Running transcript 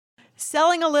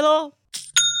Selling a little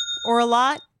or a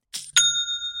lot?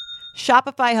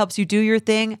 Shopify helps you do your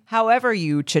thing however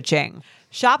you cha-ching.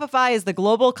 Shopify is the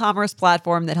global commerce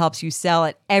platform that helps you sell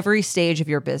at every stage of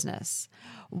your business.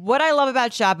 What I love about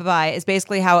Shopify is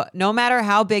basically how no matter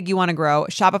how big you want to grow,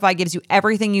 Shopify gives you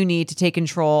everything you need to take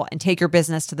control and take your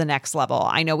business to the next level.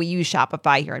 I know we use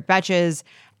Shopify here at Betches,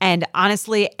 and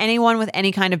honestly, anyone with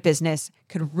any kind of business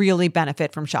could really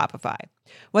benefit from Shopify.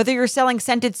 Whether you're selling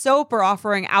scented soap or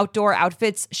offering outdoor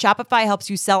outfits, Shopify helps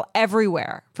you sell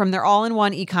everywhere, from their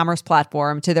all-in-one e-commerce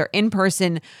platform to their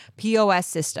in-person POS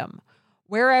system.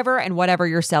 Wherever and whatever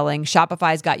you're selling,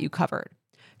 Shopify's got you covered.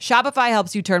 Shopify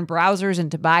helps you turn browsers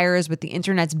into buyers with the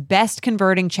internet's best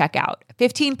converting checkout,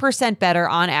 15% better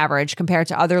on average compared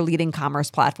to other leading commerce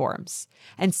platforms.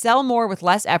 And sell more with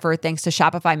less effort thanks to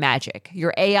Shopify Magic,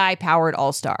 your AI-powered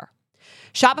all-star.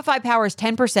 Shopify powers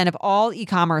 10% of all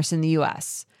e-commerce in the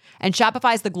U.S., and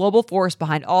Shopify is the global force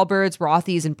behind Allbirds,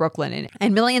 Rothy's, and Brooklinen,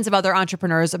 and millions of other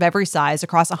entrepreneurs of every size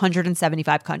across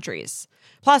 175 countries.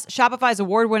 Plus, Shopify's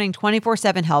award-winning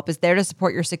 24/7 help is there to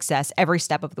support your success every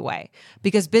step of the way,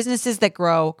 because businesses that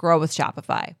grow, grow with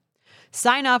Shopify.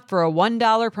 Sign up for a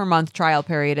 $1 per month trial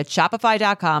period at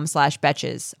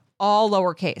shopify.com/betches, all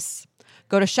lowercase.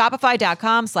 Go to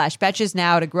shopify.com/betches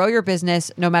now to grow your business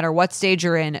no matter what stage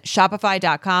you're in.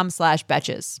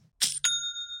 Shopify.com/betches.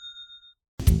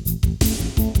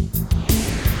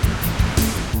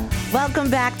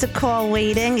 Welcome back to Call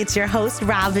Waiting. It's your host,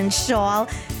 Robin Shaw.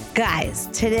 Guys,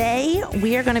 today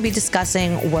we are going to be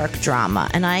discussing work drama,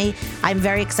 and I'm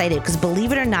very excited because,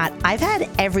 believe it or not, I've had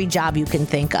every job you can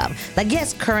think of. Like,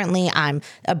 yes, currently I'm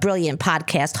a brilliant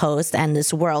podcast host and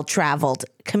this world-traveled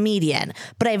comedian,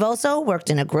 but I've also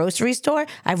worked in a grocery store.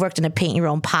 I've worked in a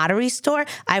paint-your-own pottery store.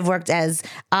 I've worked as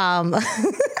a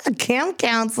camp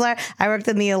counselor. I worked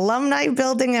in the alumni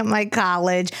building at my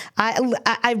college.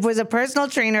 I was a personal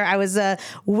trainer. I was a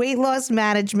weight loss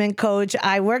management coach.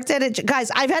 I worked at guys,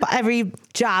 I've had every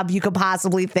job you could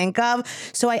possibly think of.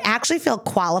 So I actually feel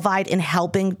qualified in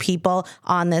helping people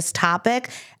on this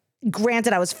topic.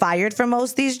 Granted, I was fired from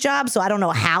most of these jobs, so I don't know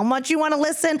how much you want to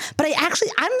listen, but I'm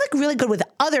like really good with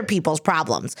other people's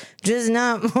problems, just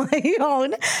not my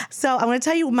own. So I'm going to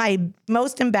tell you my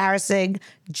most embarrassing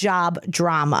job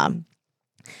drama.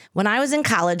 When I was in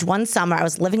college one summer, I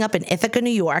was living up in Ithaca, New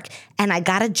York, and I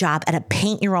got a job at a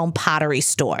paint-your-own pottery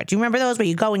store. Do you remember those where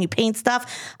you go and you paint stuff?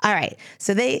 All right,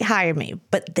 so they hired me.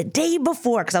 But the day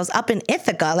before, because I was up in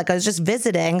Ithaca, like I was just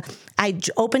visiting, I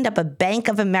opened up a Bank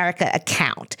of America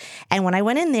account. And when I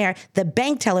went in there, the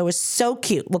bank teller was so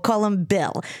cute. We'll call him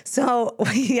Bill. So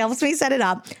he helps me set it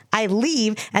up. I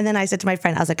leave, and then I said to my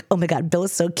friend, I was like, oh my God, Bill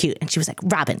is so cute. And she was like,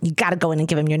 Robin, you got to go in and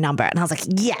give him your number. And I was like,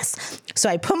 yes. So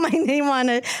I put my name on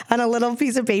a little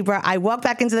piece of paper. I walk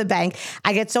back into the bank.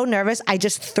 I get so nervous. I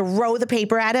just throw the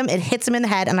paper at him. It hits him in the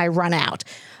head and I run out.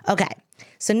 Okay.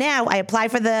 So now I apply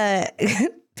for the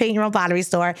paint your own pottery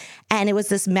store. And it was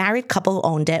this married couple who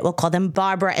owned it. We'll call them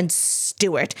Barbara and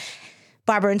Stuart.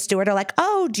 Barbara and Stuart are like,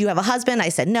 oh, do you have a husband? I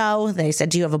said, no. They said,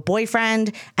 do you have a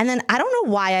boyfriend? And then I don't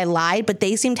know why I lied, but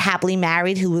they seemed happily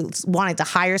married who wanted to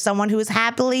hire someone who was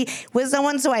happily with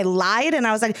someone. So I lied and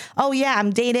I was like, oh yeah, I'm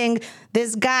dating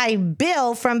this guy,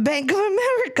 Bill from Bank of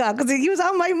America, because he was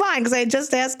on my mind because I had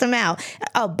just asked him out.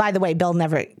 Oh, by the way, Bill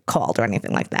never called or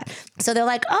anything like that. So they're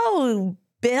like, oh,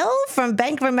 Bill from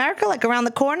Bank of America, like around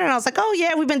the corner. And I was like, oh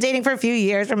yeah, we've been dating for a few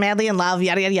years. We're madly in love,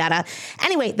 yada, yada, yada.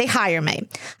 Anyway, they hire me.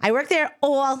 I worked there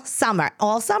all summer.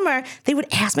 All summer, they would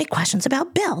ask me questions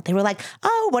about Bill. They were like,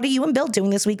 oh, what are you and Bill doing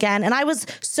this weekend? And I was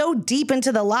so deep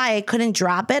into the lie, I couldn't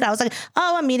drop it. I was like,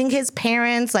 oh, I'm meeting his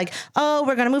parents. Like, oh,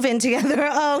 we're going to move in together.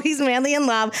 Oh, he's madly in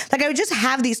love. Like I would just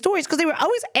have these stories because they were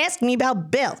always asking me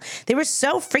about Bill. They were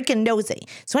so freaking nosy.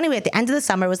 So anyway, at the end of the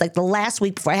summer, it was like the last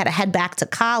week before I had to head back to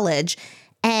college.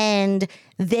 And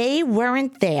they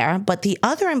weren't there, but the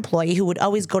other employee who would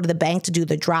always go to the bank to do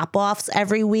the drop-offs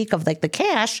every week of like the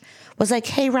cash was like,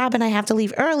 hey, Robin, I have to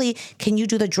leave early. Can you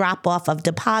do the drop-off of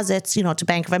deposits, to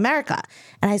Bank of America?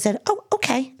 And I said, oh,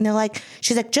 okay. And they're like,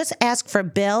 she's like, just ask for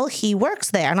Bill. He works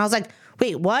there. And I was like,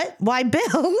 wait, what? Why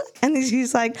Bill? And then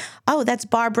she's like, oh, that's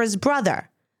Barbara's brother,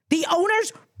 the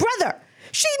owner's brother.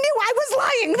 She knew I was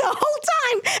lying the whole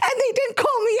time, and they didn't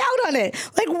call me out on it.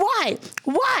 Like, why?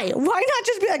 Why? Why not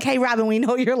just be like, hey, Robin, we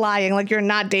know you're lying, like you're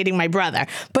not dating my brother.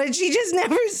 But she just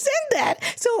never said that.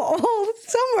 So all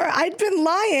summer, I'd been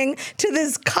lying to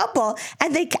this couple,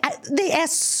 and they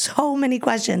asked so many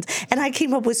questions, and I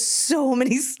came up with so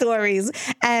many stories.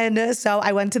 And so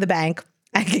I went to the bank.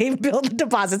 I gave Bill the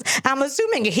deposits. I'm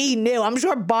assuming he knew. I'm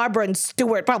sure Barbara and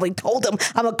Stuart probably told him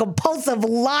I'm a compulsive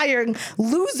liar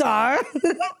loser.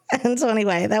 And so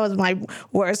anyway, that was my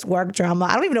worst work drama.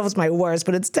 I don't even know if it's my worst,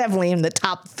 but it's definitely in the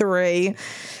top 3.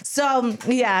 So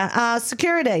yeah,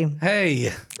 security.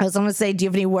 Hey. I was going to say, do you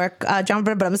have any work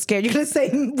drama? But I'm scared you're going to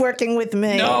say working with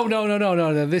me. No.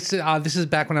 This is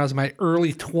back when I was in my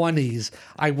early 20s.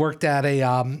 I worked at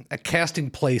a casting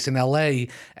place in LA,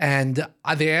 and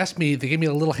they asked me, they gave me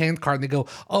a little hand card, and they go,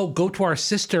 "Oh, go to our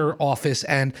sister office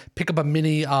and pick up a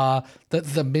mini,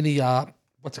 the mini."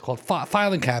 What's it called?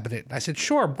 Filing cabinet. I said,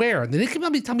 sure, where? And they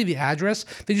didn't tell me the address.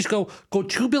 They just go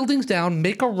 2 buildings down,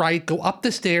 make a right, go up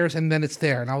the stairs, and then it's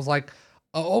there. And I was like,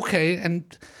 oh, okay. And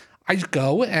I just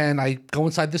go, and I go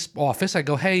inside this office. I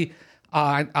go, hey,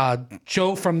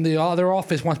 Joe from the other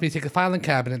office wants me to take the filing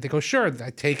cabinet. They go, sure.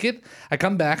 I take it. I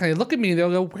come back, and they look at me, and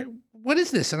they'll go, what is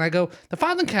this? And I go, the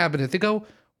filing cabinet. They go,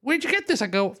 where'd you get this? I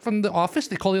go, from the office.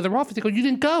 They call the other office. They go, you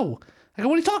didn't go. I go,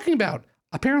 what are you talking about?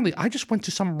 Apparently, I just went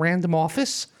to some random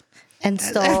office and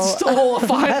stole a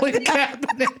filing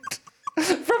cabinet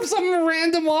from some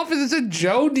random office that said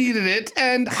Joe needed it,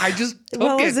 and I just took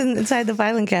what it. was inside the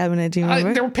filing cabinet? Do you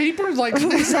remember? There were papers like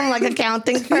some like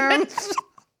accounting firm.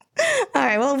 All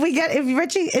right. Well,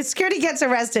 if security gets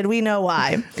arrested, we know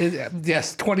why.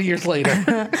 Yes, 20 years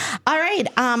later. All right.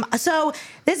 So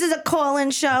this is a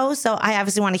call-in show, so I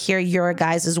obviously want to hear your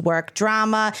guys' work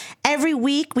drama. Every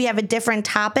week we have a different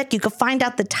topic. You can find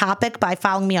out the topic by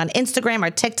following me on Instagram or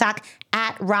TikTok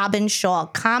at Robin Shaw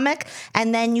Comic,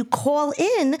 and then you call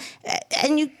in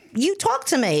and you talk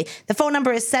to me. The phone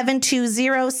number is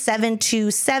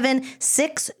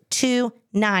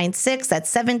 720-727-6296.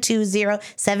 That's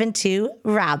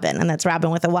 720-72-ROBIN. And that's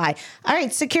Robin with a Y. All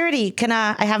right, security. Can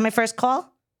I have my first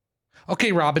call?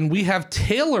 Okay, Robin, we have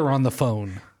Taylor on the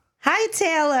phone. Hi,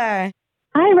 Taylor.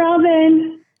 Hi,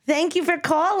 Robin. Thank you for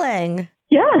calling.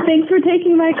 Yeah, thanks for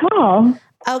taking my call.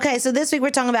 Okay, so this week we're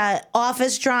talking about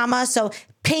office drama. So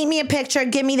paint me a picture,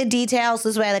 give me the details.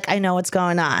 This way, I know what's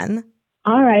going on.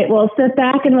 All right, well, sit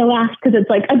back and relax because it's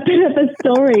like a bit of a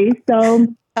story. So,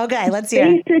 okay, let's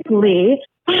hear. Basically,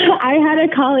 I had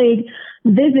a colleague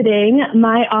visiting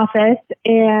my office,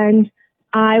 and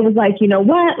I was like, you know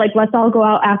what? Let's all go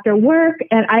out after work.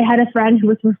 And I had a friend who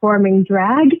was performing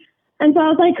drag, and so I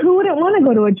was like, who wouldn't want to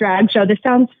go to a drag show? This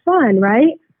sounds fun,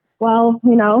 right? Well,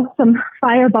 some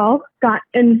fireball got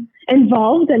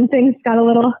involved, and things got a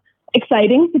little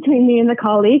exciting between me and the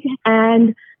colleague,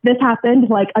 and this happened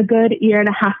a good year and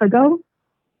a half ago.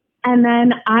 And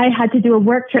then I had to do a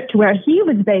work trip to where he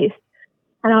was based.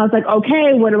 And I was like,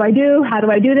 okay, what do I do? How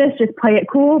do I do this? Just play it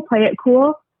cool.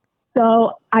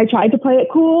 So I tried to play it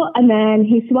cool. And then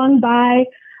he swung by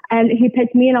and he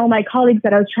picked me and all my colleagues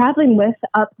that I was traveling with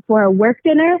up for a work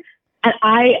dinner. And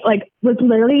I was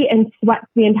literally in sweats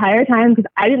the entire time because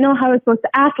I didn't know how I was supposed to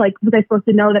act. Was I supposed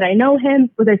to know that I know him?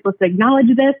 Was I supposed to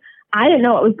acknowledge this? I didn't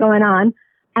know what was going on.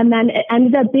 And then it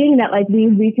ended up being that we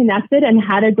reconnected and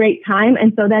had a great time.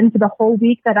 And so then for the whole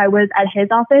week that I was at his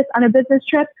office on a business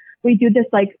trip, we do this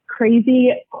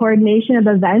crazy coordination of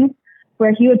events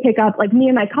where he would pick up me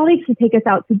and my colleagues to take us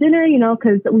out to dinner,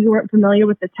 because we weren't familiar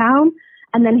with the town.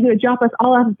 And then he would drop us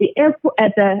all off at the airport,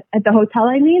 at the hotel,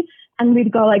 and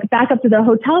we'd go back up to the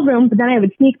hotel room. But then I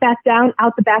would sneak back down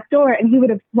out the back door, and he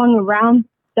would have swung around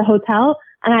the hotel,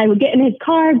 and I would get in his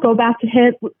car, go back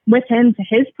with him to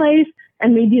his place,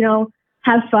 and we'd,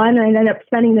 have fun. And I'd end up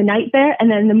spending the night there. And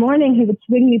then in the morning, he would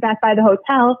swing me back by the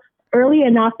hotel early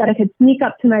enough that I could sneak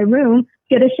up to my room,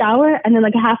 get a shower, and then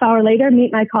a half hour later,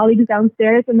 meet my colleagues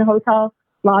downstairs in the hotel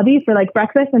lobby for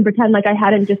breakfast and pretend I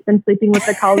hadn't just been sleeping with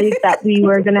the colleagues that we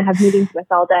were going to have meetings with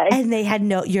all day. And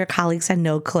your colleagues had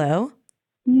no clue?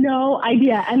 No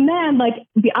idea. And then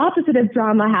the opposite of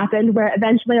drama happened where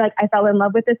eventually I fell in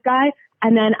love with this guy.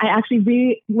 And then I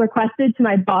actually requested to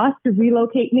my boss to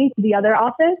relocate me to the other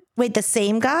office. Wait, the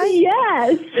same guy?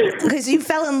 Yes. Because you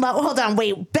fell in love. Hold on,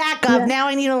 wait, back up. Yeah. Now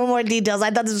I need a little more details. I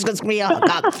thought this was going to be a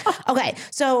hookup. Okay,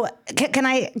 so can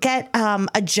I get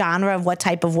a genre of what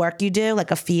type of work you do,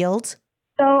 a field?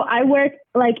 So I work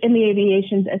in the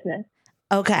aviation business.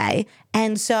 Okay.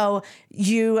 And so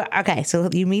you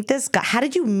meet this guy. How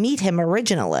did you meet him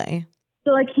originally?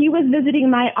 So he was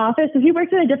visiting my office. So he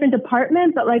works in a different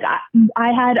department, but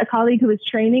I had a colleague who was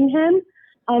training him.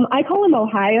 I call him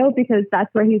Ohio because that's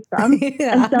where he's from. Yeah,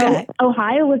 and so okay.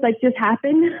 Ohio was just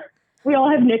happened. We all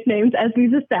have nicknames as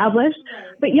we've established.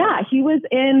 But yeah, he was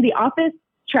in the office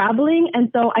traveling.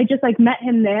 And so I just met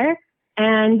him there.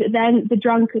 And then the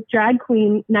drunk drag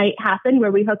queen night happened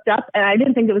where we hooked up, and I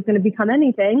didn't think it was going to become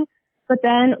anything. But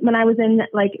then when I was in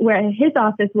where his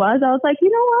office was, I was like, you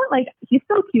know what? He's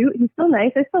so cute. He's so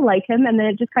nice. I still like him. And then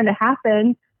it just kind of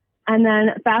happened. And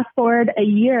then fast forward a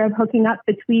year of hooking up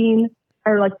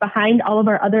behind all of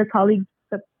our other colleagues'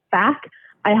 back,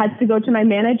 I had to go to my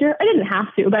manager. I didn't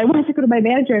have to, but I wanted to go to my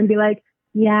manager and be like,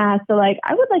 yeah, so like,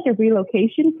 I would like a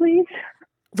relocation, please.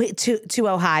 Wait, to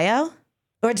Ohio?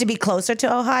 Or to be closer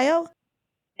to Ohio?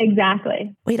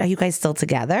 Exactly. Wait, are you guys still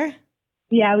together?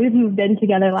 Yeah, we've moved in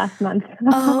together last month.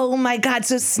 Oh my God.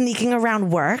 So sneaking around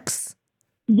works?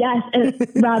 Yes. And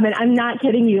Robin, I'm not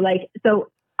kidding you. Like, so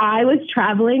I was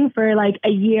traveling for like a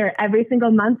year every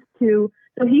single month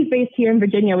so he's based here in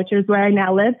Virginia, which is where I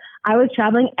now live. I was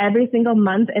traveling every single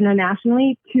month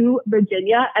internationally to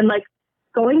Virginia and like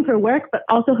going for work, but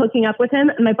also hooking up with him.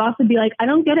 And my boss would be like, I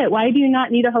don't get it. Why do you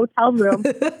not need a hotel room?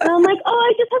 And I'm like, oh,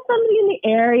 I just have somebody in the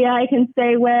area I can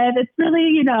stay with. It's really,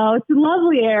 it's a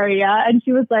lovely area. And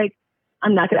she was like,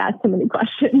 I'm not going to ask too many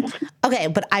questions. Okay,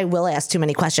 but I will ask too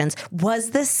many questions.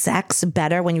 Was the sex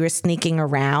better when you were sneaking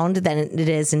around than it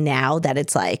is now that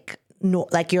it's like, no,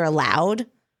 like you're allowed?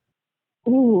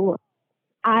 Ooh,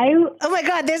 Oh my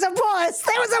God, there's a pause.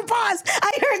 There was a pause.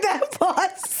 I heard that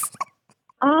pause.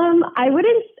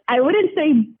 I wouldn't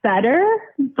say better,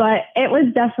 but it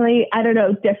was definitely, I don't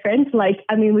know, different. Like,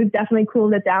 I mean, we've definitely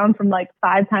cooled it down from like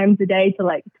 5 times a day to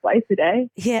like twice a day.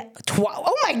 Yeah.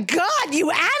 Oh my God, you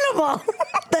animal.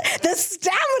 the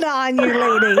stamina on you,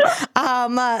 lady.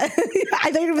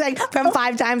 I thought you were like from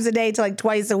 5 times a day to like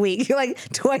twice a week. You're like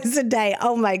twice a day.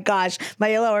 Oh my gosh.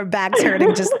 My lower back's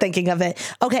hurting just thinking of it.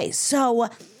 Okay. So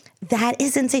that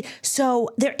is insane. So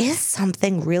there is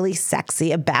something really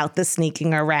sexy about the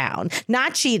sneaking around.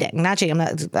 Not cheating.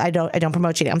 I don't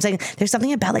promote cheating. I'm saying there's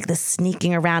something about like the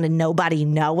sneaking around and nobody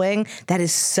knowing that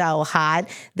is so hot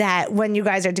that when you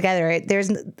guys are together, there's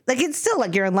like, it's still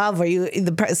like you're in love or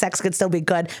the sex could still be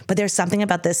good, but there's something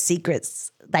about the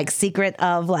secret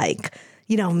of like,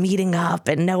 meeting up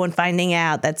and no one finding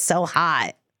out. That's so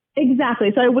hot.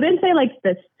 Exactly. So I wouldn't say like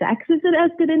the sex isn't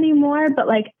as good anymore, but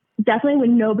like, definitely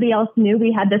when nobody else knew,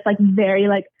 we had this like very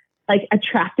like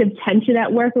attractive tension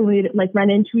at work when we'd like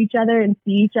run into each other and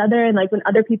see each other. And like when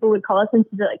other people would call us into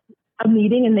like a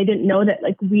meeting and they didn't know that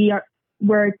like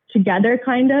we're together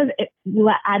kind of, it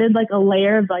added like a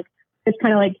layer of like this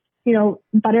kind of like,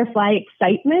 butterfly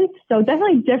excitement. So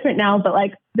definitely different now, but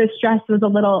like the stress was a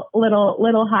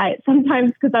little high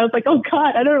sometimes because I was like, oh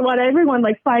God, I don't want everyone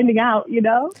like finding out,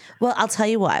 Well, I'll tell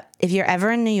you what, if you're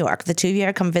ever in New York, the two of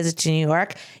you come visit to New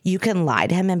York, you can lie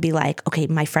to him and be like, okay,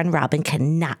 my friend Robin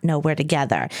cannot know we're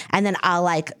together. And then I'll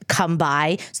like come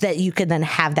by so that you can then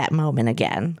have that moment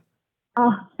again.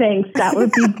 Oh, thanks. That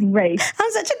would be great.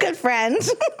 I'm such a good friend.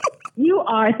 You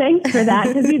are. Thanks for that.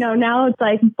 Because, now it's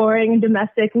like boring and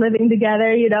domestic living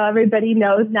together. Everybody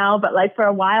knows now. But like for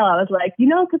a while, I was like,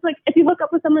 because like if you hook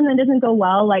up with someone that doesn't go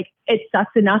well, like it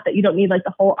sucks enough that you don't need like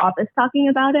the whole office talking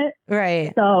about it.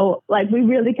 Right. So like we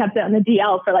really kept it on the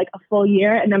DL for like a full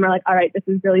year. And then we're like, all right, this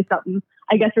is really something.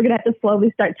 I guess we're going to have to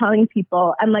slowly start telling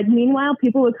people. And like meanwhile,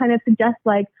 people would kind of suggest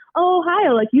like, oh, hi,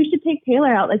 like you should take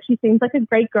Taylor out. Like she seems like a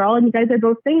great girl and you guys are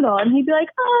both single. And he'd be like,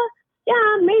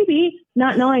 yeah, maybe,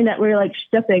 not knowing that we're like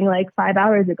shipping like 5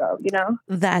 hours ago,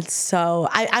 That's so,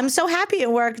 I'm so happy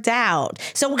it worked out.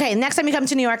 So, okay, next time you come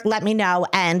to New York, let me know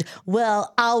and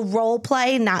I'll role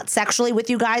play, not sexually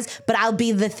with you guys, but I'll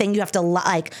be the thing you have to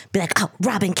like, be like, oh,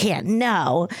 Robin can't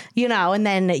know, and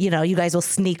then, you guys will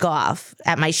sneak off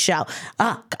at my show.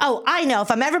 Oh, I know, if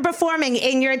I'm ever performing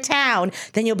in your town,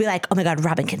 then you'll be like, oh my God,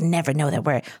 Robin can never know that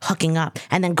we're hooking up,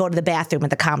 and then go to the bathroom at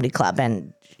the comedy club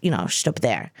and, shtup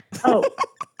there. Oh,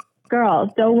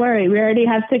 girl, don't worry. We already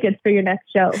have tickets for your next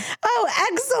show. Oh,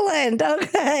 excellent.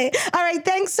 Okay. All right.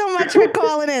 Thanks so much for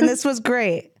calling in. This was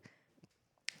great.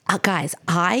 Guys,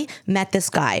 I met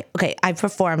this guy. Okay, I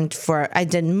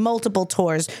did multiple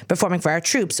tours performing for our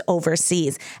troops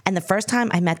overseas. And the first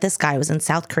time I met this guy was in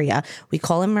South Korea. We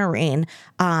call him Marine.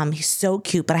 He's so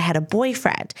cute, but I had a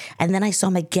boyfriend. And then I saw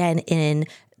him again in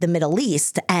the Middle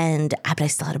East, but I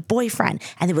still had a boyfriend,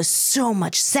 and there was so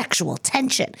much sexual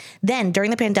tension. Then during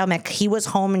the pandemic, he was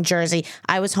home in Jersey,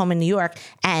 I was home in New York,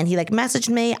 and he like messaged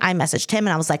me, I messaged him,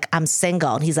 and I was like, I'm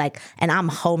single, and he's like, and I'm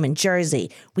home in Jersey.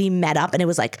 We met up, and it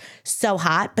was like so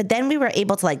hot, but then we were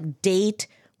able to like date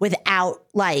without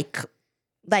like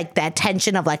that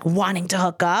tension of like wanting to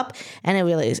hook up, and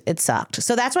it sucked.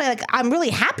 So that's why like I'm really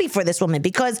happy for this woman,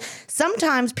 because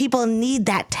sometimes people need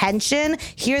that tension.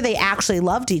 Here they actually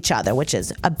loved each other, which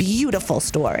is a beautiful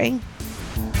story.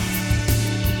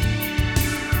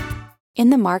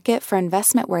 In the market for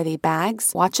investment-worthy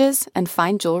bags, watches, and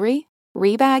fine jewelry,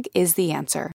 Rebag is the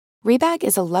answer. Rebag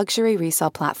is a luxury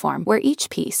resale platform where each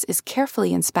piece is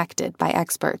carefully inspected by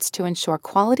experts to ensure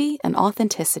quality and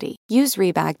authenticity. Use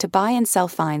Rebag to buy and sell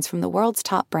finds from the world's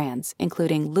top brands,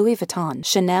 including Louis Vuitton,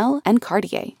 Chanel, and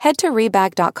Cartier. Head to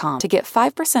Rebag.com to get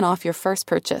 5% off your first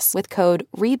purchase with code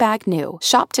REBAGNEW.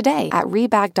 Shop today at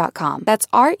Rebag.com. That's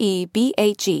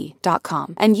REBAG.com.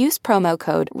 And use promo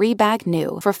code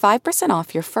REBAGNEW for 5%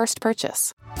 off your first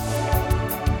purchase.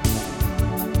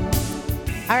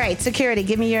 All right, security,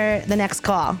 give me the next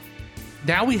call.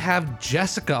 Now we have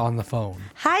Jessica on the phone.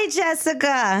 Hi,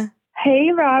 Jessica. Hey,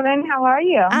 Robin, how are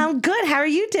you? I'm good. How are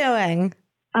you doing?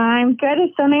 I'm good.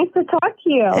 It's so nice to talk to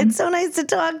you. It's so nice to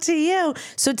talk to you.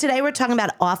 So today we're talking about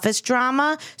office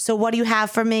drama. So what do you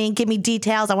have for me? Give me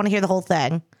details. I want to hear the whole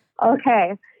thing.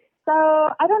 Okay. So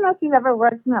I don't know if you've ever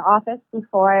worked in an office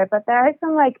before, but there are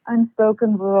some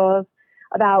unspoken rules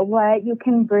about what you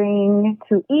can bring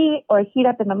to eat or heat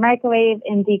up in the microwave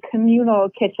in the communal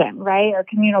kitchen, right? Or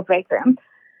communal break room.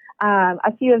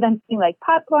 A few of them seem like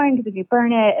popcorn because if you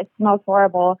burn it, it smells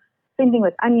horrible. Same thing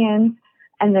with onions,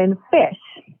 and then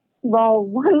fish. Well,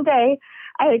 one day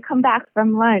I had come back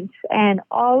from lunch and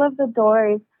all of the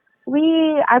doors,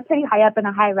 we are pretty high up in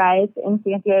a high rise in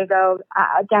San Diego,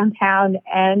 downtown,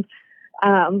 and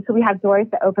so we have doors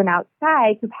that open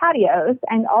outside to patios,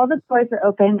 and all the doors were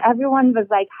open. Everyone was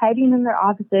hiding in their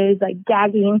offices,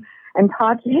 gagging and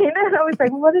talking. And I was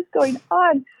like, what is going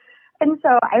on? And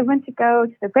so I went to go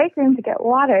to the break room to get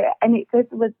water, and it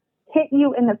just was hit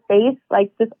you in the face,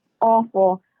 this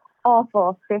awful,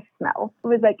 awful fish smell. It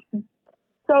was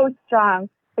so strong.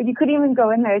 You couldn't even go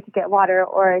in there to get water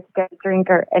or to get a drink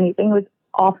or anything. It was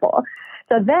awful.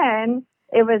 So then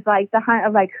it was the hunt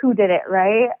of who did it,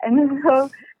 right? And so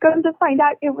come to find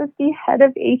out it was the head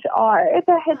of HR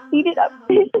that had heated up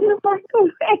fish in the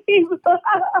microwave.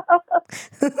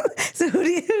 So who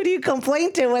do you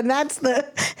complain to when that's the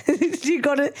did you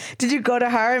go to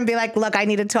her and be like, look, I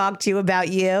need to talk to you about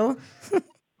you?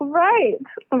 Right.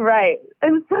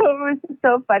 And so it was just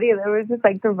so funny. There was just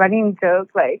the running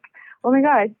joke, oh my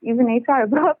gosh, even HR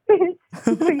brought fish.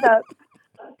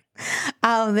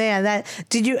 Oh man,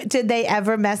 did they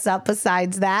ever mess up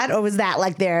besides that, or was that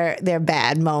their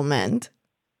bad moment?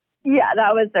 Yeah,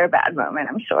 that was their bad moment,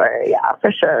 I'm sure. Yeah,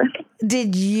 for sure.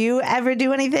 Did you ever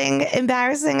do anything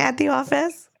embarrassing at the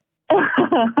office?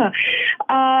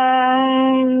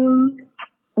 I'm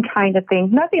trying to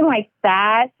think. Nothing like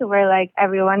that where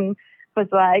everyone was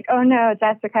oh no,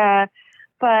 Jessica.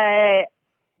 But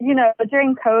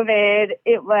during COVID,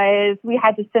 we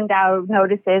had to send out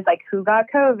notices who got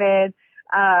COVID.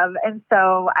 And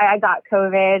so I got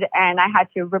COVID and I had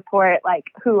to report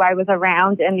who I was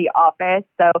around in the office.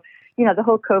 So, the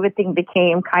whole COVID thing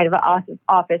became kind of an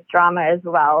office drama as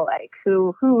well.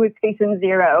 Who was patient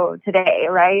zero today,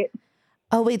 right?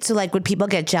 Oh, wait. So would people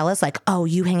get jealous? Oh,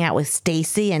 you hang out with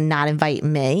Stacy and not invite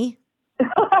me?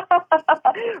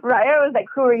 Right. I was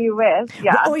who are you with?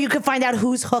 Yeah. Or you could find out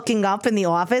who's hooking up in the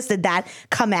office. Did that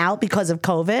come out because of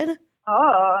COVID?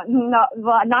 Oh, no.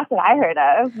 Well, not that I heard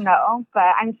of, no.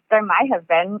 But there might have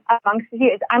been amongst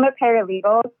you. I'm a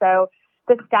paralegal, so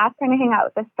the staff kind of hang out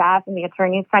with the staff and the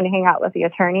attorneys kind of hang out with the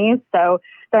attorneys. So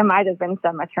there might have been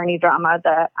some attorney drama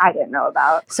that I didn't know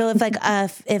about. So if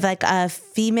a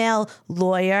female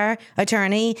lawyer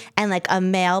attorney and a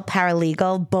male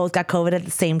paralegal both got COVID at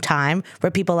the same time,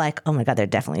 were people oh my God, they're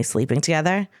definitely sleeping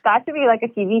together? That should be a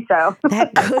TV show.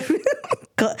 That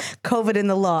COVID in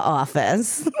the law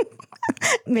office.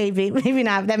 Maybe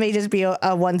not. That may just be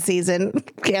a one season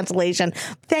cancellation.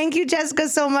 Thank you, Jessica,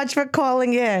 so much for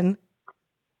calling in.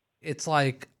 It's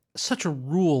such a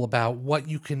rule about what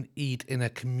you can eat in a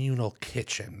communal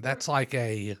kitchen. That's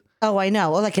a... Oh, I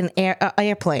know. Or an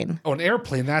airplane. Oh, an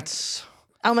airplane. That's...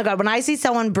 Oh my God. When I see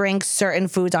someone bring certain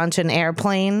foods onto an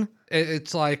airplane...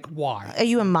 It's why? Are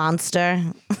you a monster?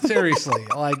 Seriously.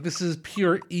 This is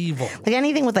pure evil.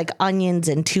 Anything with onions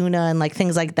and tuna and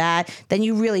things like that, then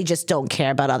you really just don't care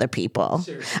about other people.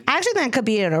 Seriously. Actually, that could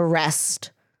be an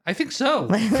arrest. I think so.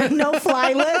 No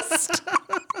fly list.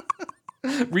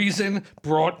 Reason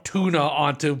brought tuna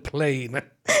onto plane.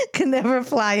 Can never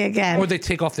fly again. Or they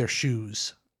take off their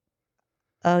shoes.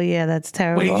 Oh yeah, that's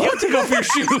terrible. Wait, you take off your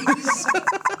shoes.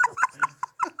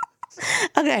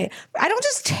 Okay, I don't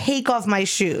just take off my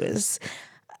shoes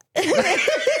in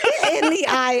the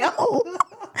aisle.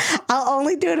 I'll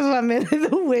only do it if I'm in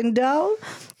the window.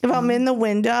 If I'm in the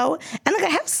window and I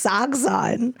have socks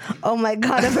on. Oh my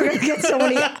God, if we're gonna get so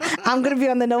many, I'm gonna be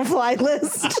on the no-fly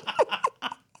list.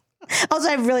 Also,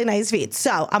 I have really nice feet,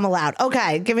 so I'm allowed.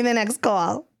 Okay, give me the next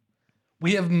call.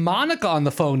 We have Monica on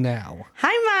the phone now.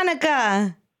 Hi,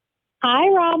 Monica. Hi,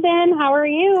 Robin. How are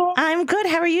you? I'm good.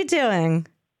 How are you doing?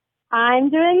 I'm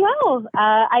doing well.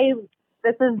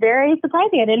 This is very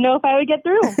surprising. I didn't know if I would get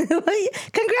through.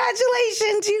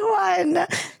 Congratulations, you won.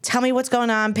 Tell me what's going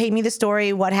on. Paint me the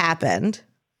story. What happened?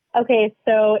 Okay,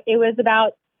 so it was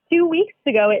about 2 weeks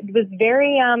ago. It was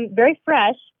very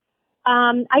fresh.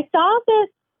 I saw this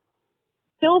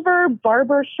silver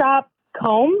barbershop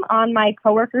comb on my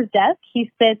coworker's desk. He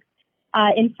sits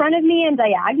in front of me and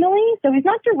diagonally, so he's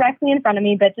not directly in front of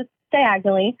me, but just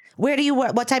diagonally. Where do you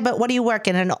work? What do you work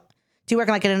in? Do you work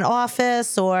like in an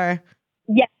office or?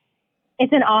 Yes,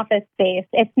 it's an office space.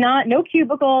 It's no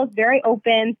cubicles, very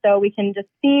open, so we can just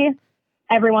see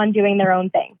everyone doing their own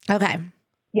thing. Okay.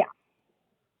 Yeah.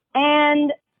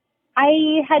 And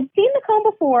I had seen the comb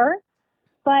before,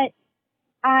 but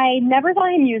I never saw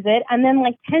him use it. And then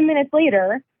like 10 minutes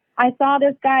later, I saw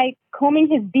this guy combing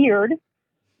his beard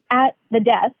at the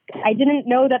desk. I didn't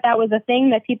know that was a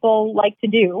thing that people like to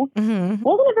do. Mm-hmm. It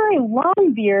wasn't a very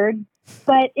long beard,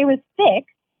 but it was thick.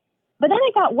 But then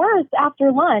it got worse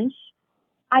after lunch.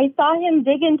 I saw him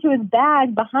dig into his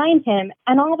bag behind him,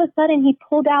 and all of a sudden he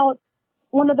pulled out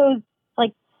one of those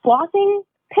like flossing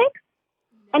picks,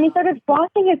 and he started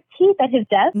flossing his teeth at his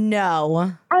desk.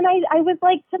 No. And I was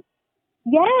like,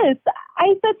 yes.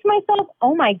 I said to myself,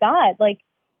 oh my God, like,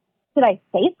 did I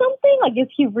say something? Like, is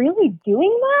he really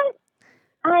doing that?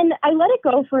 And I let it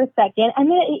go for a second,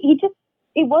 and then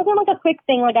it wasn't like a quick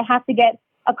thing, like I have to get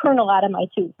a kernel out of my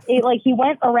tooth. He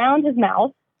went around his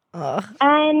mouth,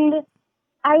 and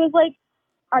I was like,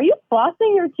 are you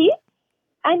flossing your teeth?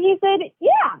 And he said,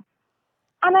 yeah.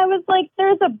 And I was like,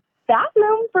 there's a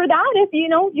bathroom for that if,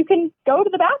 you can go to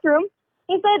the bathroom.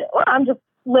 He said, well, I'm just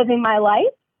living my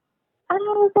life. And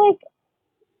I was like,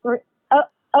 okay,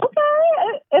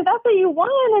 if that's what you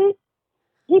want. And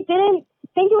he didn't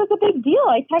think it was a big deal.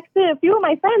 I texted a few of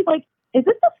my friends, like, is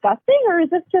this disgusting or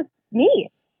is this just me?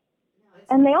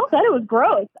 And they all said it was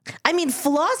gross. I mean,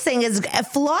 flossing is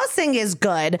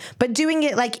good, but doing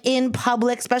it like in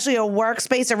public, especially a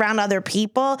workspace around other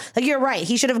people, like you're right.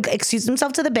 He should have excused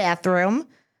himself to the bathroom,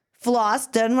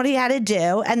 flossed, done what he had to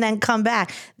do, and then come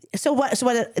back. So what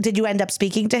did you end up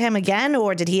speaking to him again,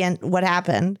 or what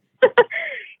happened?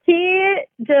 He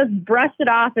just brushed it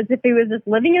off as if he was just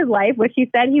living his life, which he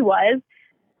said he was.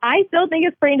 I still think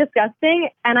it's pretty disgusting.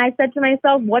 And I said to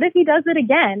myself, what if he does it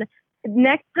again?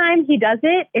 Next time he does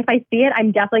it, if I see it,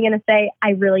 I'm definitely going to say,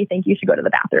 I really think you should go to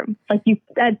the bathroom.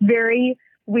 That's very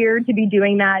weird to be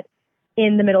doing that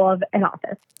in the middle of an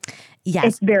office. Yes.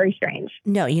 It's very strange.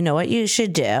 No, you know what you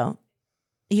should do?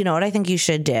 You know what I think you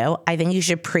should do? I think you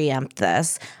should preempt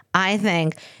this. I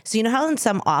think, so you know how in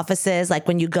some offices, like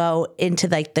when you go into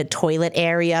like the toilet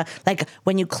area, like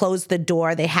when you close the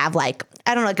door, they have like,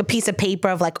 I don't know, like a piece of paper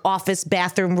of like office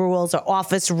bathroom rules or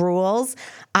office rules.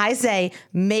 I say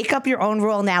make up your own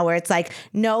rule now where it's like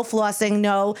no flossing,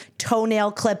 no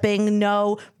toenail clipping,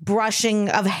 no brushing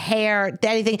of hair,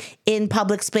 anything in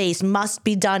public space must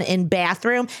be done in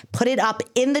bathroom. Put it up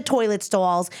in the toilet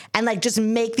stalls and like just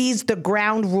make these the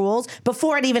ground rules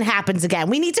before it even happens again.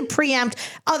 We need to preempt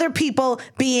other people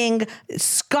being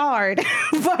scarred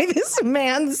by this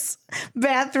man's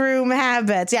bathroom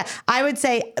habits. Yeah, I would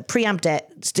say preempt it.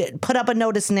 Put up a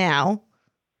notice now.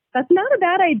 That's not a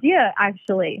bad idea,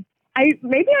 actually.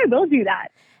 Maybe I will do that.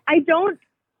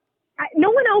 No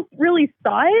one else really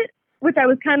saw it, which I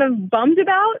was kind of bummed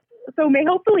about. So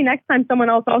hopefully next time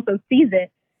someone else also sees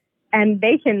it and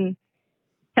they can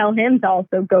tell him to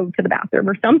also go to the bathroom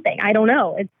or something. I don't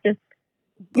know. It's just,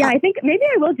 yeah, I think maybe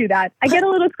I will do that. I get a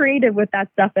little creative with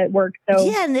that stuff at work. So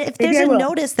yeah, and if there's a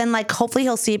notice, then like hopefully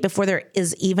he'll see it before there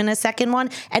is even a second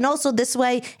one. And also this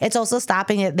way, it's also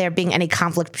stopping there being any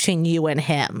conflict between you and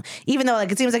him. Even though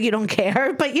like it seems like you don't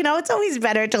care, but it's always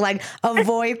better to like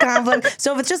avoid conflict.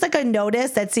 So if it's just like a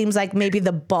notice that seems like maybe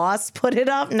the boss put it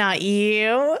up, not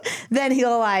you, then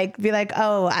he'll like be like,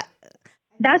 oh,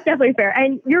 that's definitely fair.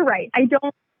 And you're right. I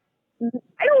don't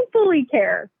fully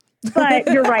care.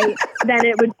 But you're right. Then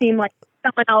it would seem like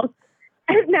someone else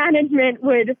at management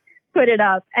would put it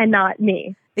up and not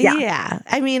me. Yeah.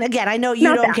 I mean, again, I know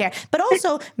you don't care, but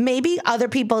also maybe other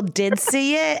people did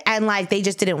see it and like they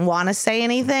just didn't want to say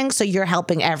anything. So you're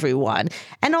helping everyone.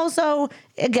 And also,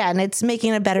 again, it's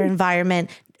making a better environment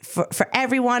for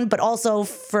everyone, but also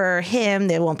for him.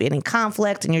 There won't be any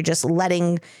conflict and you're just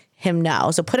letting him know.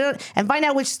 So put it and find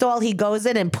out which stall he goes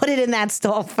in and put it in that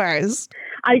stall first.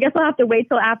 I guess I'll have to wait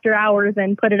till after hours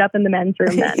and put it up in the men's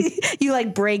room then. You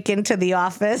like break into the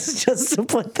office just to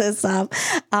put this up.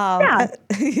 Yeah.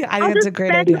 I think it's a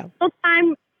great idea. Full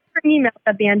time emails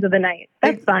at the end of the night.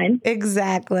 That's fine.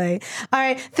 Exactly. All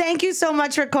right. Thank you so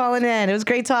much for calling in. It was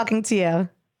great talking to you.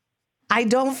 I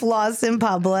don't floss in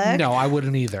public. No, I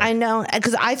wouldn't either. I know,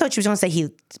 because I thought she was going to say he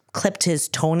clipped his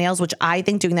toenails, which I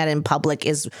think doing that in public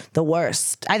is the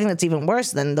worst. I think that's even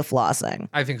worse than the flossing.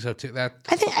 I think so too. I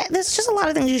think there's just a lot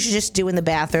of things you should just do in the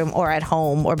bathroom or at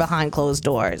home or behind closed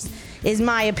doors, is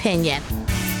my opinion.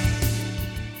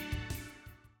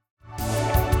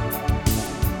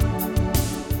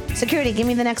 Security, give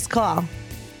me the next call.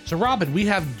 So, Robin, we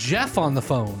have Jeff on the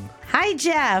phone. Hi,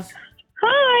 Jeff.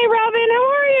 Hi, Robin. How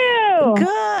are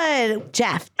you? Good.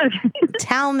 Jeff,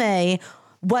 tell me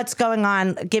what's going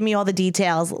on. Give me all the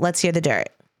details. Let's hear the dirt.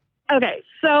 Okay,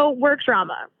 so work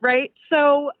drama, right?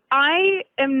 So I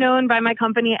am known by my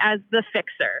company as the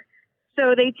fixer.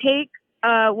 So they take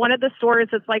one of the stores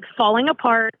that's like falling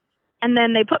apart, and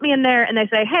then they put me in there and they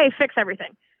say, hey, fix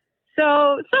everything.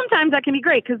 So sometimes that can be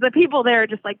great because the people there are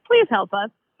just like, please help us.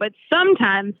 But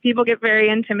sometimes people get very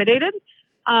intimidated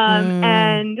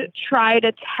and try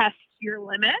to test your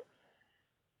limits.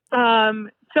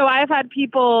 So I've had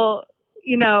people,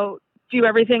 do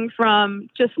everything from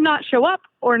just not show up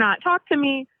or not talk to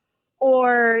me,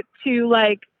 or to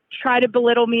like try to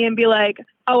belittle me and be like,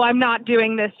 oh, I'm not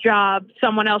doing this job.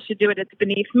 Someone else should do it. It's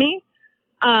beneath me.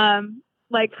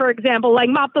 Like, for example, like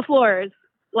mop the floors,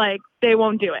 like they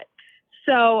won't do it.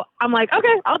 So I'm like,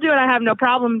 okay, I'll do it. I have no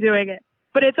problem doing it.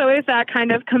 But it's always that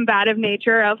kind of combative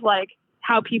nature of like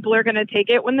how people are going to take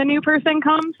it when the new person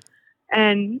comes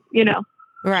and,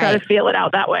 try to feel it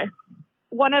out that way.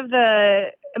 One of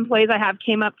the employees I have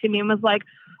came up to me and was like,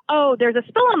 oh, there's a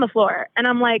spill on the floor. And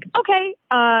I'm like, okay,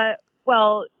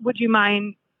 well, would you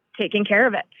mind taking care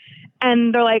of it?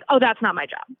 And they're like, oh, that's not my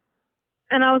job.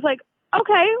 And I was like,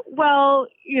 okay, well,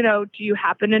 do you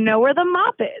happen to know where the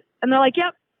mop is? And they're like,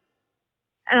 yep.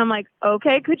 And I'm like,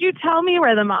 okay, could you tell me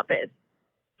where the mop is?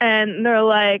 And they're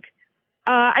like,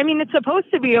 it's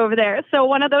supposed to be over there. So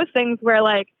one of those things where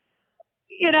like,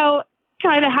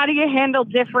 kind of how do you handle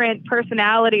different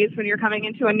personalities when you're coming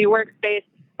into a new workspace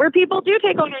where people do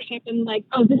take ownership and like,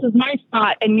 oh, this is my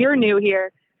spot and you're new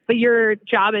here, but your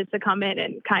job is to come in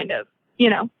and kind of,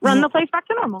 run the place back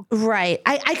to normal. Right.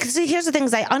 I see. Here's the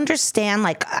things I understand,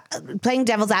 like playing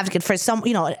devil's advocate for some,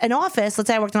 an office. Let's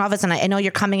say I worked in an office and I know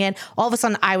you're coming in. All of a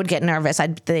sudden I would get nervous.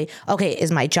 I'd say, okay,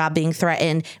 is my job being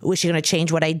threatened? Was she going to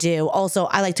change what I do? Also,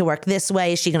 I like to work this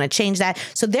way. Is she going to change that?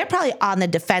 So they're probably on the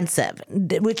defensive,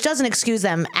 which doesn't excuse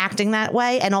them acting that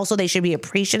way. And also they should be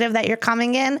appreciative that you're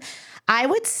coming in. I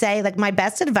would say, like, my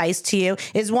best advice to you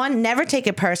is, one, never take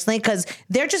it personally, because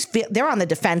they're on the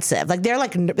defensive. Like, they're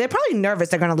probably nervous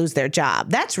they're going to lose their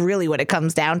job. That's really what it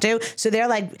comes down to. So they're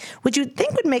like, would you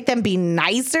think would make them be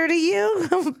nicer to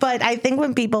you? But I think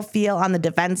when people feel on the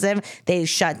defensive, they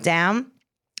shut down.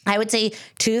 I would say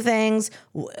two things.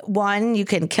 One, you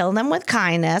can kill them with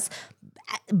kindness.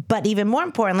 But even more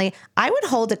importantly, I would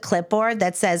hold a clipboard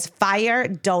that says fire,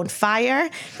 don't fire.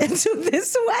 And so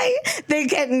this way they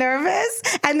get nervous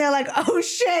and they're like, oh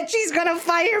shit, she's going to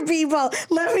fire people.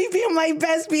 Let me be on my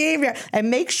best behavior. And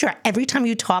make sure every time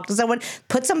you talk to someone,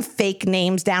 put some fake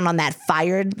names down on that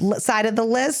fired side of the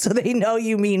list so they know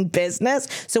you mean business.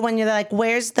 So when you're like,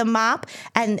 where's the mop?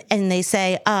 And they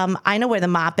say, I know where the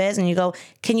mop is. And you go,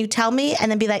 can you tell me?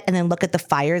 And then be like, and then look at the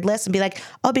fired list and be like,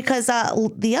 oh, because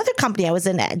the other company I was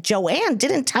in, Joanne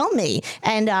didn't tell me,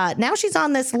 and now she's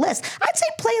on this list. I'd say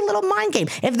play a little mind game.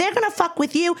 If they're gonna fuck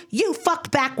with you, you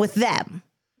fuck back with them.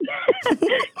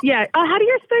 Yeah. How do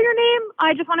you spell your name?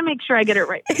 I just want to make sure I get it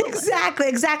right.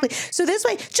 Exactly. So this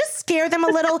way, just scare them a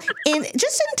little.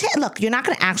 Look, you're not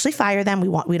going to actually fire them.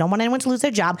 We don't want anyone to lose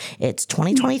their job. It's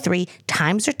 2023.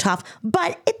 Times are tough,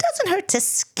 but it doesn't hurt to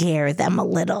scare them a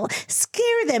little.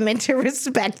 Scare them into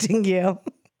respecting you.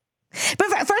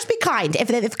 But first, be kind.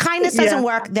 If kindness doesn't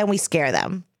work, then we scare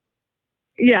them.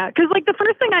 Yeah, because like the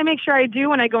first thing I make sure I do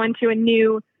when I go into a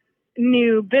new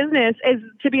business is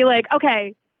to be like,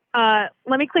 okay,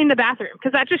 let me clean the bathroom,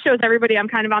 because that just shows everybody I'm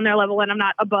kind of on their level and I'm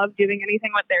not above doing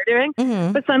anything what they're doing.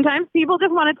 Mm-hmm. But sometimes people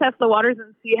just want to test the waters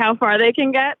and see how far they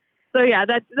can get. So yeah,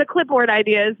 that's the clipboard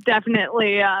idea is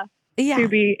definitely to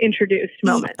be introduced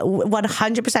moment.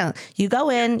 100%. You go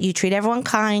in, you treat everyone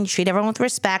kind, treat everyone with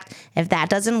respect. If that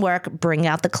doesn't work, bring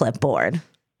out the clipboard.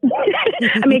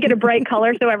 I make it a bright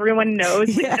color so everyone knows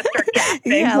to start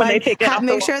gasping when they take it off.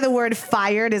 Make sure the word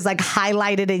fired is like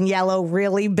highlighted in yellow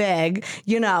really big,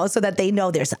 so that they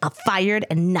know there's a fired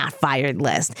and not fired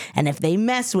list. And if they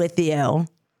mess with you,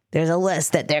 there's a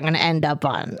list that they're going to end up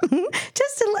on.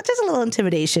 Just a little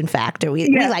intimidation factor we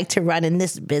like to run in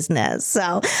this business. So,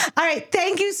 all right.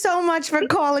 Thank you so much for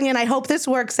calling in. I hope this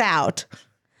works out.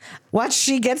 Watch,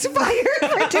 she gets fired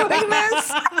for doing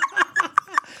this.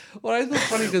 Well, I thought it's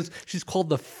funny because she's called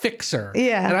the Fixer.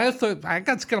 Yeah. And I thought, I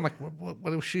got scared. I'm like, what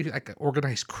was she? Like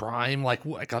organized crime? Like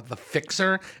the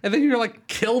Fixer? And then you're like,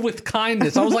 kill with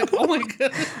kindness. I was like, oh my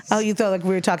goodness. Oh, you thought like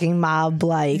we were talking mob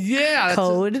like Yeah.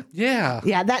 code? Yeah.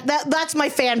 Yeah, that's my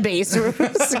fan base.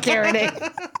 Security.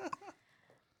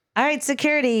 All right,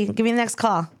 security. Give me the next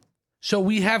call. So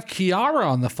we have Kiara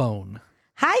on the phone.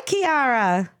 Hi,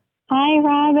 Kiara. Hi,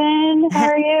 Robin. How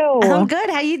are you? I'm good.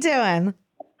 How you doing?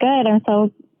 Good. I'm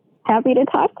so happy to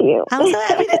talk to you. I'm so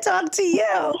happy to talk to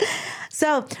you.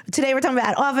 So today we're talking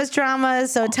about office drama.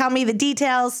 So tell me the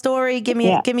details, story. Give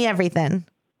me everything.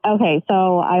 Okay,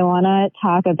 so I want to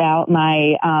talk about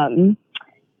my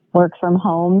work from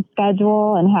home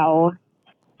schedule and how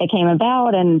it came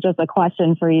about, and just a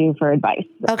question for you for advice.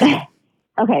 Okay.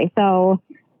 Okay, so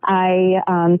I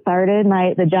started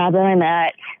the job that I'm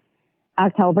at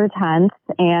October 10th,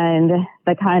 and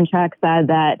the contract said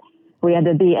that we had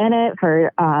to be in it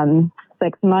for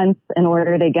 6 months in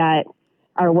order to get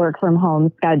our work from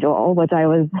home schedule, which I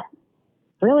was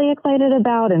really excited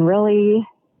about and really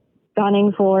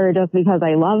gunning for, just because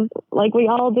I love, like we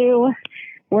all do,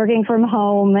 working from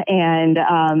home.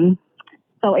 And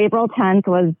so April 10th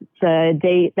was the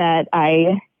date that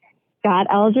I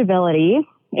got eligibility,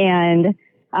 and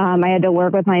I had to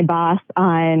work with my boss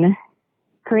on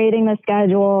creating the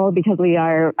schedule, because we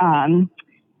are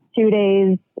 2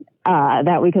 days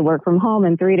that we could work from home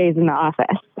and 3 days in the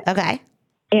office. Okay.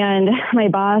 And my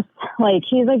boss, like,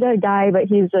 he's a good guy, but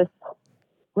he's just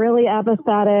really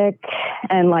apathetic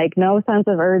and like no sense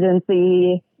of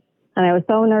urgency. And I was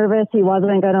so nervous he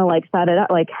wasn't going to like set it up,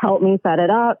 like help me set it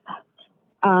up.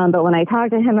 But when I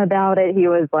talked to him about it, he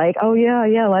was like, oh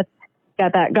yeah, let's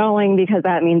get that going, because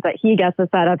that means that he gets to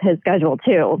set up his schedule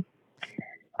too.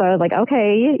 So I was like,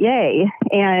 okay, yay.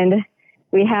 And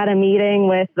we had a meeting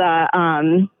with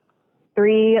the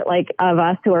 3 of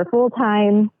us who are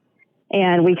full-time,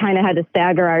 and we kind of had to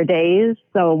stagger our days.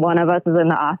 So one of us is in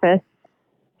the office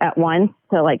at once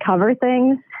to like cover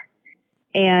things.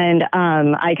 And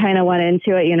I kind of went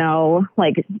into it,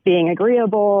 like being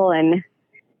agreeable and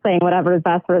saying whatever is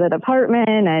best for the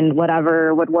department and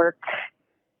whatever would work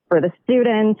for the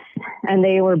students. And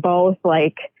they were both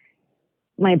like,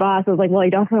 my boss was like, well, I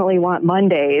definitely want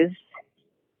Mondays.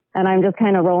 And I'm just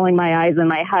kind of rolling my eyes in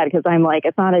my head, because I'm like,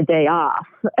 it's not a day off,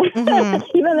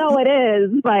 even though it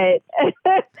is. But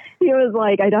he was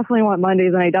like, I definitely want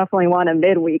Mondays, and I definitely want a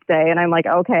midweek day. And I'm like,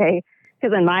 okay.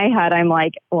 Because in my head, I'm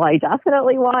like, well,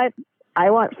 I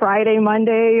want Friday,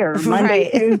 Monday, or Monday,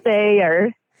 Right. Tuesday,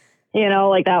 or,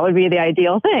 like that would be the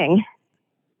ideal thing.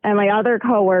 And my other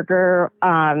coworker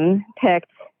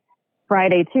picked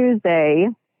Friday, Tuesday.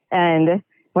 And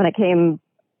when it came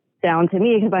down to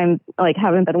me, because I'm like,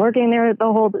 haven't been working there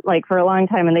for a long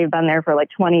time, and they've been there for like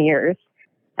 20 years.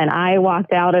 And I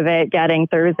walked out of it getting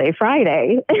Thursday,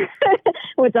 Friday,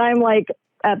 which I'm like,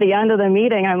 at the end of the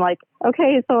meeting, I'm like,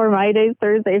 okay, so are my days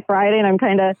Thursday, Friday? And I'm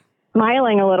kind of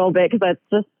smiling a little bit, because that's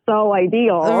just so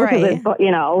ideal, because it's,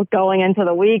 going into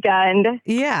the weekend.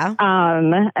 Yeah.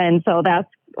 And so that's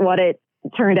what it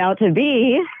turned out to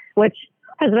be, which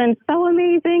has been so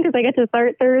amazing, because I get to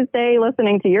start Thursday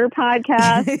listening to your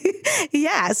podcast.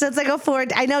 Yeah. So it's like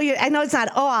I know it's not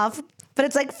off, but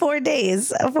it's like 4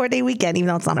 days, a 4-day weekend, even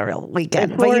though it's not a real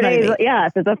weekend. It's 4 but days.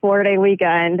 Yes, it's a 4-day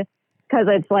weekend, because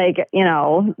it's like,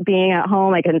 being at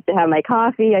home, I can have my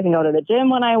coffee. I can go to the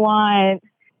gym when I want.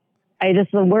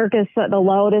 The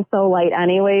load is so light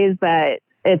anyways, that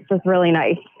it's just really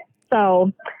nice.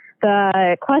 So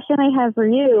the question I have for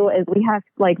you is,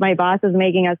 my boss is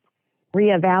making us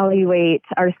reevaluate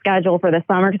our schedule for the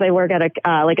summer, because I work at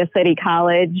a city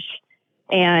college,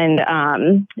 and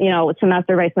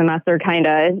semester by semester kind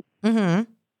of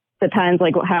depends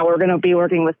like how we're going to be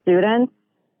working with students.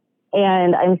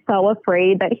 And I'm so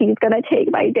afraid that he's going to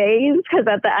take my days, because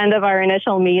at the end of our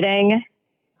initial meeting,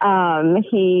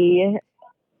 he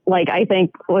I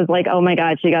think was like, oh my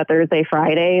God, she got Thursday,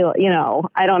 Friday.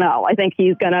 I don't know. I think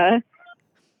he's going to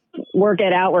work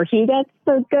it out where he gets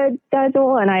the good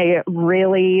schedule. And I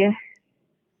really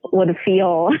would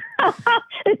feel,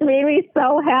 it's made me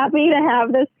so happy to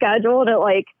have this schedule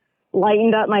that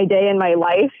lightened up my day and my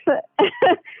life.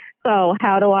 So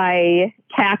how do I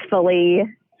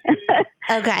tactfully...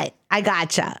 Okay, I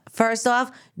gotcha. First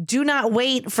off, do not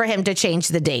wait for him to change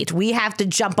the date. We have to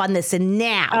jump on this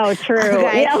now. Oh, true.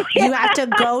 Okay? Yeah. You have to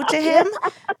go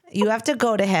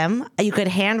to him. You could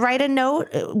handwrite a note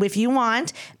if you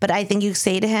want, but I think you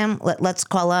say to him, let's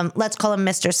call him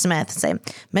Mr. Smith. Say,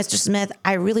 Mr. Smith,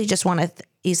 I really just want to.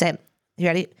 You say, you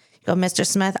ready? Go, Mr.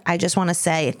 Smith, I just want to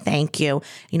say thank you.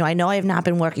 You know, I know I have not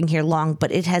been working here long,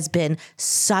 but it has been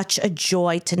such a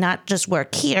joy to not just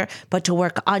work here, but to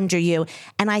work under you.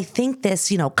 And I think this,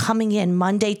 you know, coming in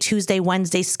Monday, Tuesday,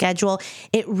 Wednesday schedule,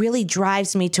 it really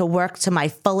drives me to work to my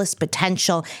fullest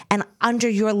potential. And under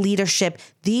your leadership,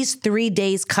 these 3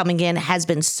 days coming in has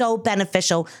been so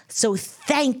beneficial. So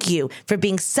thank you for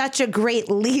being such a great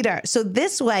leader. So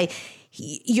this way,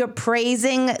 you're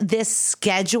praising this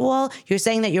schedule. You're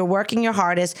saying that you're working your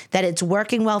hardest, that it's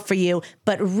working well for you,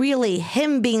 but really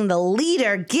him being the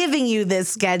leader, giving you this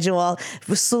schedule,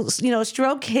 you know,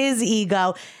 stroke his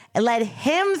ego and let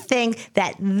him think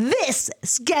that this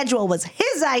schedule was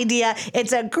his idea.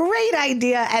 It's a great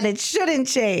idea and it shouldn't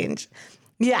change.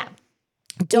 Yeah.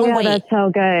 Don't wait. That's so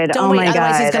good. Don't oh wait. my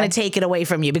Otherwise, God. he's going to take it away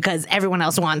from you because everyone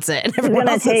else wants it. He's Everyone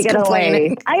going else to take is it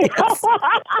complaining. away. I know.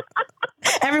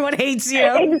 Everyone hates you.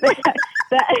 They do.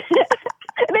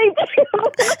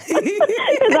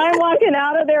 Because I'm walking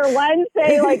out of there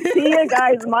Wednesday, like, see you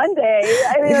guys Monday.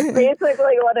 I mean, that's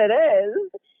basically what it is.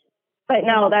 But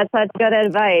no, that's such good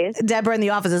advice. Deborah in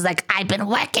the office is like, I've been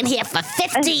working here for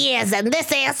 50 years and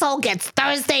this asshole gets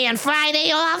Thursday and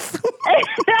Friday off.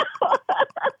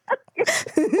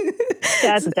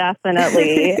 That's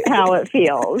definitely how it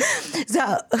feels.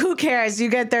 So who cares? You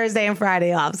get Thursday and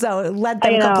Friday off. So let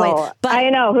them I complain. know. But I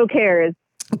know. Who cares?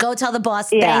 go tell the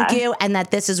boss Yeah. thank you and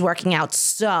that this is working out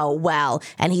so well.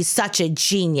 And he's such a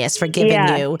genius for giving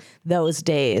Yeah. you those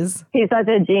days. He's such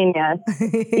a genius.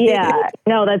 Yeah.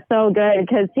 No, that's so good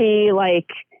because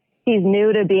he's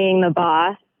new to being the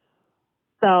boss.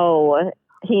 So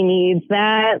he needs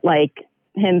that, like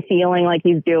him feeling like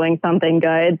he's doing something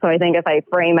good. So I think if I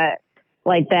frame it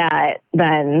like that,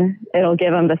 then it'll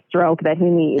give him the stroke that he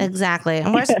needs. Exactly.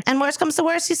 And worst comes to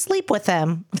worst, you sleep with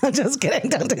him. Just kidding.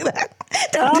 Don't do that.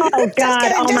 Don't do Oh that. Just God!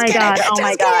 kidding. Oh Just my kidding. God! Oh Just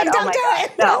my kidding. God! Oh Don't my do God!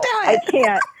 it. No, Don't do I it.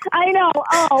 can't. I know.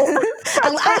 Oh,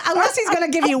 Unless he's going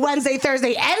to give you Wednesday,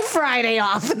 Thursday, and Friday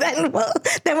off, then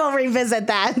we'll revisit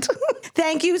that.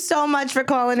 Thank you so much for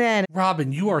calling in.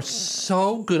 Robin, you are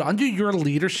so good. Under your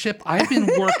leadership, I've been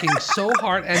working so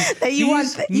hard, and That you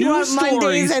want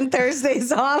Mondays and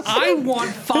Thursdays off. I want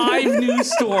 5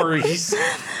 news stories.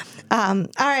 All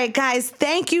right, guys,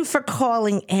 thank you for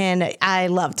calling in. I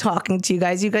love talking to you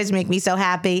guys. You guys make me so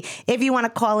happy. If you want to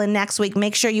call in next week,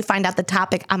 make sure you find out the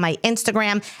topic on my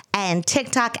Instagram and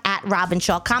TikTok at Robin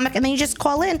Shaw Comic. And then you just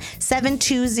call in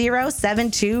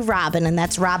 720-72-ROBIN. And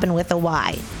that's Robin with a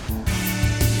Y.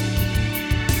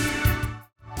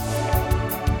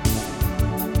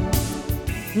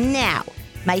 Now,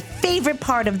 my favorite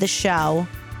part of the show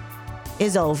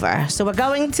is over. So we're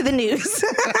going to the news.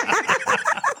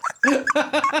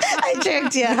 I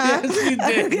tricked you, huh? Yes, you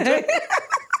did. Okay.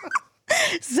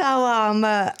 So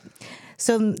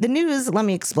the news, let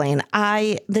me explain.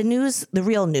 The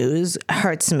real news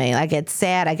hurts me. I get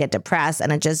sad, I get depressed,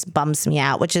 and it just bums me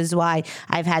out, which is why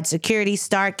I've had security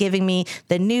start giving me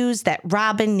the news that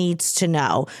Robin needs to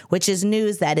know, which is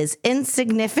news that is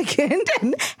insignificant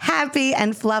and happy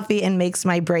and fluffy and makes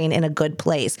my brain in a good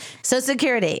place. So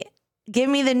security, give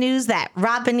me the news that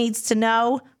Robin needs to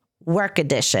know, work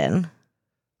edition.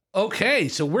 Okay,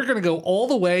 so we're going to go all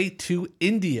the way to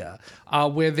India,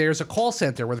 where there's a call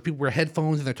center where the people wear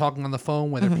headphones and they're talking on the phone,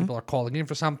 whether people are calling in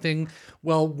for something.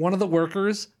 Well, one of the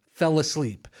workers fell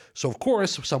asleep. So, of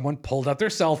course, someone pulled out their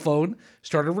cell phone,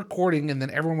 started recording, and then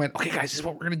everyone went, okay, guys, this is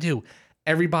what we're going to do.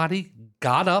 Everybody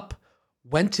got up,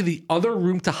 went to the other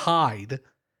room to hide,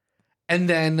 and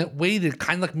then waited,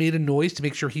 kind of like made a noise to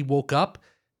make sure he woke up.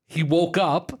 He woke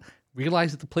up,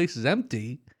 realized that the place is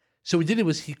empty. So what he did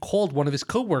was he called one of his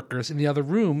coworkers in the other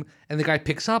room, and the guy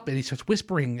picks up and he starts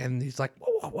whispering, and he's like,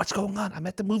 what's going on? I'm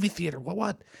at the movie theater.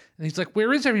 What? And he's like,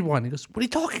 where is everyone? He goes, what are you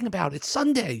talking about? It's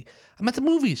Sunday. I'm at the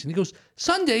movies. And he goes,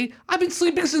 Sunday? I've been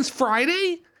sleeping since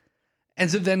Friday?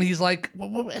 And so then he's like,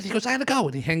 and he goes, I gotta go.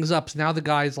 And he hangs up. So now the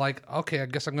guy's like, okay, I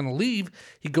guess I'm going to leave.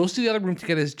 He goes to the other room to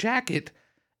get his jacket.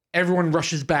 Everyone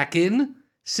rushes back in,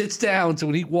 sits down. So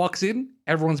when he walks in,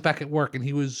 everyone's back at work. And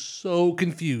he was so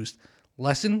confused.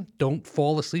 Lesson, don't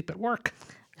fall asleep at work.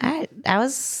 All right, that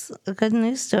was a good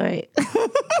news story.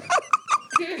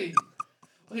 Okay.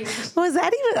 Was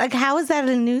that even like? How is that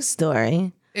a news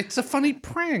story? It's a funny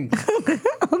prank.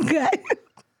 Okay.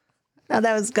 No,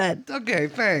 that was good. Okay,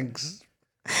 thanks.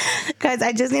 Guys,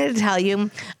 I just needed to tell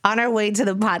you, on our way to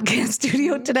the podcast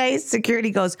studio today, security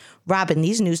goes, Robin,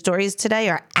 these news stories today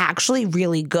are actually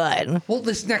really good. Well,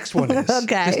 this next one is.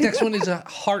 Okay. This next one is a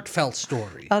heartfelt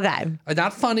story. Okay.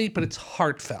 Not funny, but it's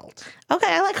heartfelt.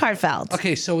 Okay, I like heartfelt.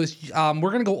 Okay, so we're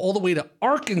going to go all the way to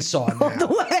Arkansas now.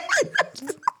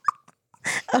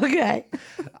 Okay.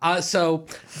 So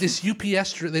there's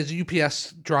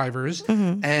UPS drivers,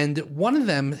 and one of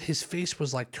them, his face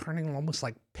was like turning almost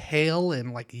like pale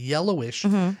and like yellowish,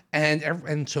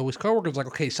 and so his coworker's like,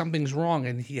 okay, something's wrong,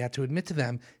 and he had to admit to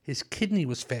them his kidney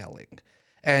was failing,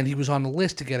 and he was on the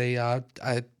list to get a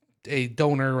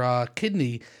donor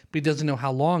kidney, but he doesn't know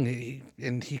how long,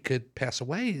 and he could pass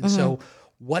away. And so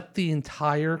what the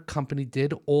entire company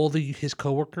did, his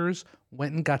coworkers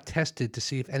went and got tested to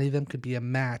see if any of them could be a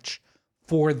match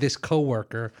for this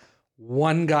coworker.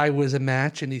 One guy was a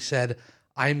match, and he said,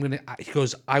 I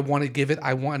want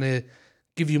to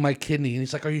give you my kidney. And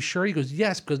he's like, are you sure? He goes,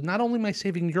 yes, because not only am I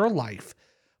saving your life,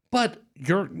 but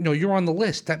you're on the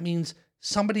list. That means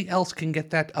somebody else can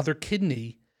get that other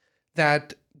kidney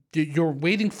that you're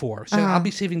waiting for. So I'll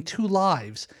be saving 2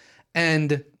 lives.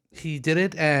 And he did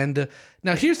it. And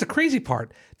now here's the crazy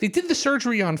part. They did the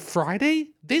surgery on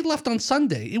Friday. They left on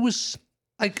Sunday. It was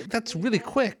like, that's really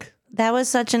quick. That was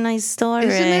such a nice story.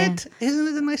 Isn't it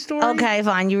a nice story? Okay,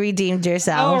 fine. You redeemed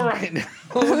yourself. All right.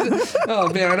 Oh,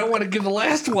 man, I don't want to give the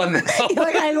last one. You're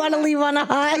like, I want to leave on a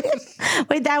high.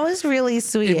 Wait, that was really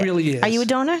sweet. It really is. Are you a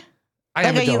donor? I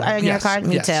am a donor. Are you on your card?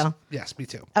 Me too. Yes, me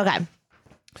too. Okay.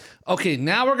 Okay,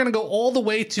 now we're going to go all the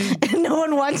way to... No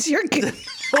one wants your kidney.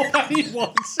 Nobody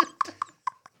wants it.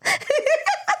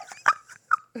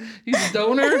 He's a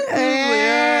donor?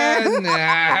 Yeah,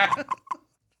 nah.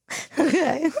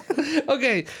 Okay.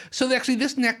 Okay, so actually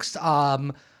this next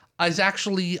is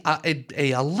actually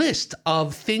a list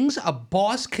of things a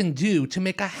boss can do to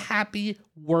make a happy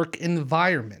work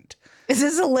environment. Is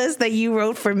this a list that you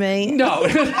wrote for me? No.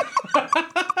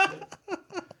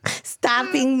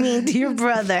 Stop being mean to your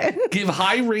brother. Give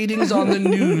high ratings on the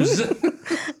news.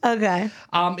 Okay.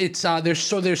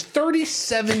 There's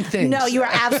 37 things. No, you are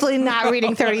absolutely not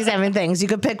reading 37 things. You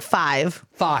could pick 5.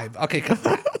 5. Okay.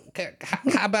 Okay.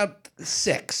 How about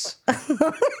 6?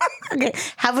 Okay.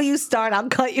 How about you start? I'll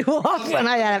cut you off when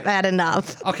I have had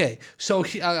enough. Okay. So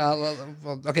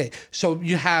so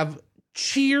you have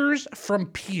cheers from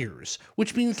peers,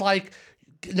 which means like,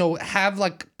 have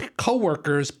like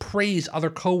coworkers praise other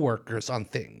coworkers on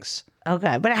things.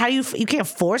 Okay, but how do you can't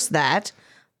force that.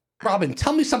 Robin,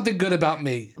 tell me something good about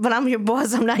me. But I'm your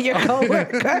boss. I'm not your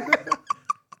coworker.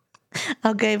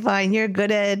 Okay, fine. You're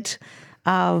good at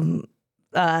answering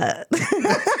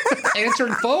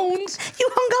phones. You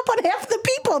hung up on half the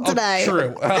people today. Oh,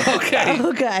 true. Okay.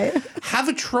 Okay. Have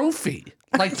a trophy.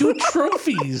 Like do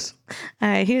trophies. All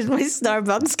right. Here's my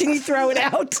Starbucks. Can you throw it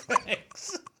out?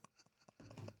 Thanks.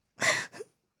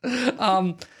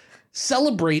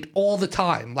 Celebrate all the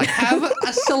time. Like have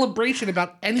a celebration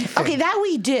about anything. Okay, that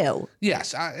we do.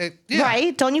 Yes. Yeah.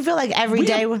 Right? Don't you feel like every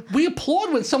day? We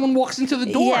applaud when someone walks into the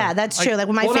door. Yeah, that's true. Like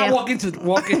when my not family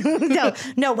walk in.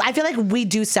 No. I feel like we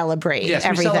do celebrate. Yes,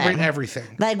 everything. we celebrate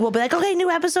everything. Like we'll be like, okay, new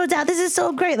episode's out. This is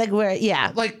so great. Like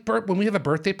like when we have a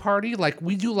birthday party, like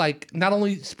we do like not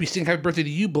only we sing happy birthday to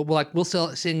you, but we'll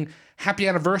sing happy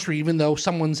anniversary, even though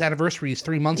someone's anniversary is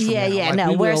 3 months from now. Yeah. Like,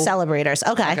 No, we're celebrators.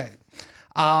 Okay.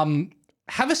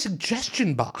 Have a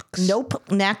suggestion box. Nope.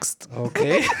 Next.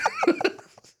 Okay.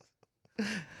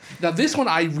 Now this one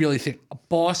I really think a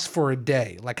boss for a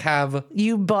day. Like have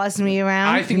you boss me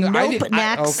around. I think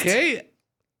Next. Okay.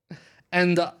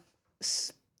 And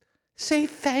say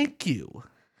thank you.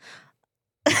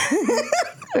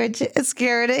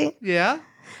 Security. Yeah.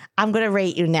 I'm gonna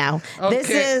rate you now.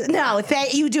 Okay.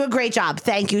 You do a great job.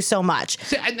 Thank you so much.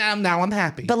 See, now I'm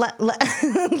happy. But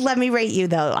let me rate you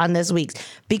though on this week's,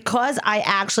 because I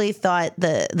actually thought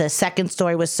the second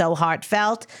story was so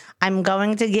heartfelt. I'm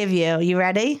going to give you. You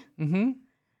ready? Mm-hmm.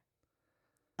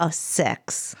 A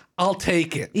 6. I'll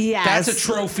take it. Yes. That's a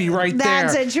trophy right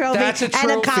That's there. That's a trophy. That's a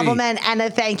trophy. And a compliment and a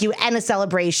thank you and a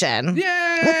celebration.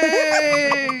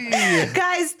 Yay!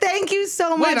 Guys, thank you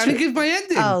so much. Wait, I didn't give my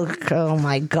ending. Oh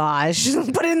my gosh.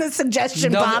 Put it in the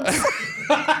suggestion box.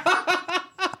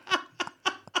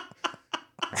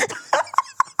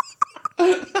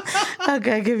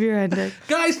 Okay, give your ending.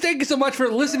 Guys, thank you so much for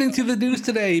listening to the news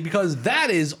today, because that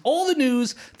is all the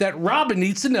news that Robin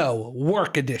needs to know,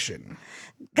 work edition.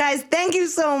 Guys, thank you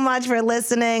so much for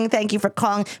listening. Thank you for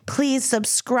calling. Please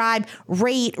subscribe,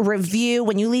 rate, review.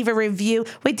 When you leave a review.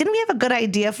 Wait, didn't we have a good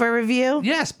idea for a review?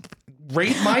 Yes.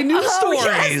 Rate my news stories.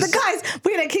 Yes, guys,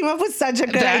 we came up with such a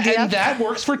good idea. And that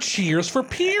works for Cheers for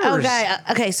Peers.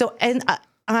 Okay. So,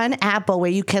 on Apple, where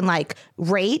you can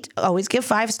rate, always give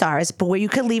 5 stars, but where you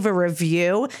can leave a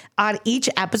review on each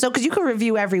episode, because you can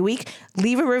review every week,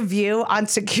 leave a review on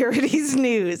Security's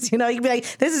news. You can be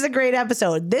like, this is a great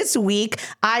episode. This week,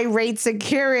 I rate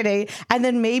Security, and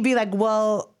then maybe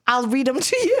I'll read them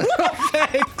to you.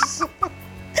 Thanks.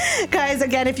 Guys,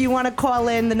 again, if you want to call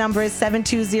in, the number is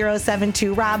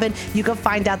 720-72-ROBIN. You can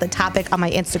find out the topic on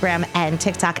my Instagram and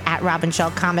TikTok at Robin Shaw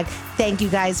Comic. Thank you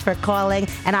guys for calling.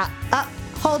 And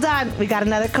hold on. We got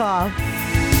another call.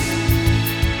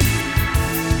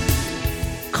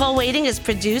 Call Waiting is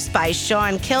produced by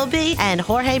Sean Kilby and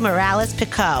Jorge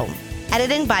Morales-Pico.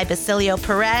 Editing by Basilio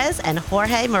Perez and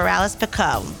Jorge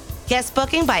Morales-Pico. Guest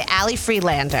booking by Ali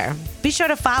Freelander. Be sure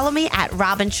to follow me at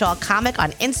Robin Shaw Comic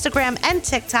on Instagram and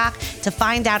TikTok to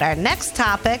find out our next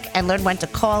topic and learn when to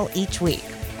call each week.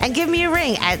 And give me a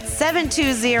ring at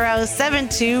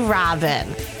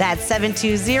 720-72-ROBIN. That's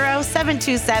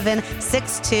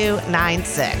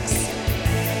 720-727-6296.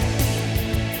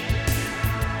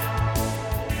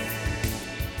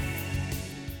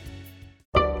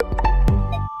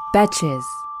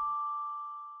 Betches.